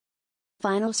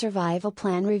Final Survival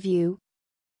Plan Review.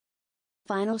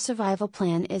 Final Survival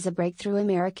Plan is a breakthrough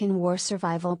American war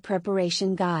survival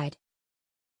preparation guide.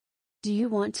 Do you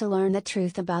want to learn the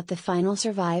truth about the Final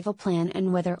Survival Plan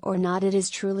and whether or not it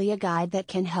is truly a guide that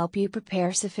can help you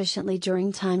prepare sufficiently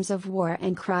during times of war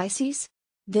and crises?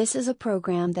 This is a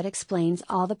program that explains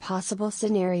all the possible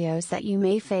scenarios that you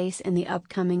may face in the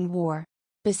upcoming war.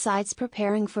 Besides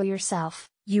preparing for yourself,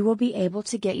 you will be able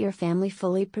to get your family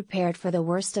fully prepared for the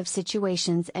worst of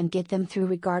situations and get them through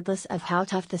regardless of how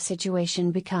tough the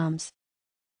situation becomes.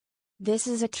 This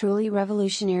is a truly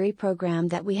revolutionary program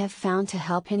that we have found to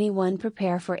help anyone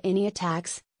prepare for any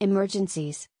attacks,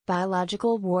 emergencies,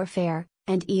 biological warfare,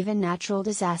 and even natural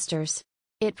disasters.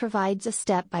 It provides a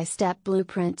step-by-step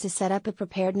blueprint to set up a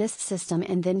preparedness system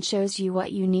and then shows you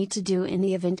what you need to do in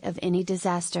the event of any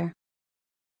disaster.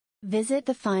 Visit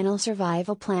the Final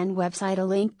Survival Plan website, a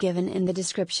link given in the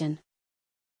description.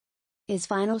 Is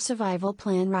Final Survival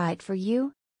Plan right for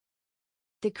you?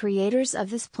 The creators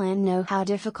of this plan know how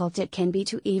difficult it can be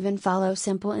to even follow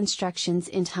simple instructions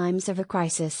in times of a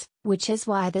crisis, which is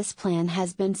why this plan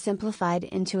has been simplified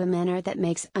into a manner that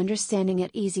makes understanding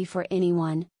it easy for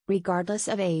anyone, regardless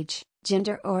of age,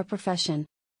 gender or profession.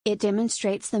 It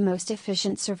demonstrates the most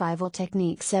efficient survival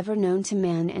techniques ever known to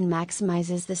man and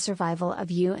maximizes the survival of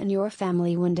you and your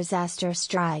family when disaster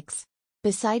strikes.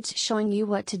 Besides showing you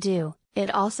what to do,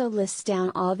 it also lists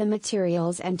down all the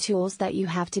materials and tools that you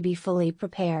have to be fully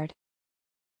prepared.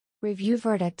 Review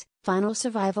verdict: Final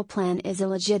Survival Plan is a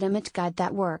legitimate guide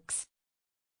that works.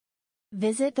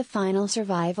 Visit the Final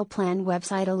Survival Plan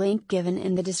website, a link given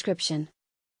in the description.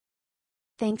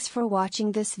 Thanks for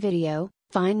watching this video.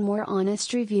 Find more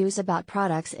honest reviews about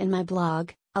products in my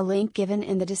blog, a link given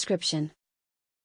in the description.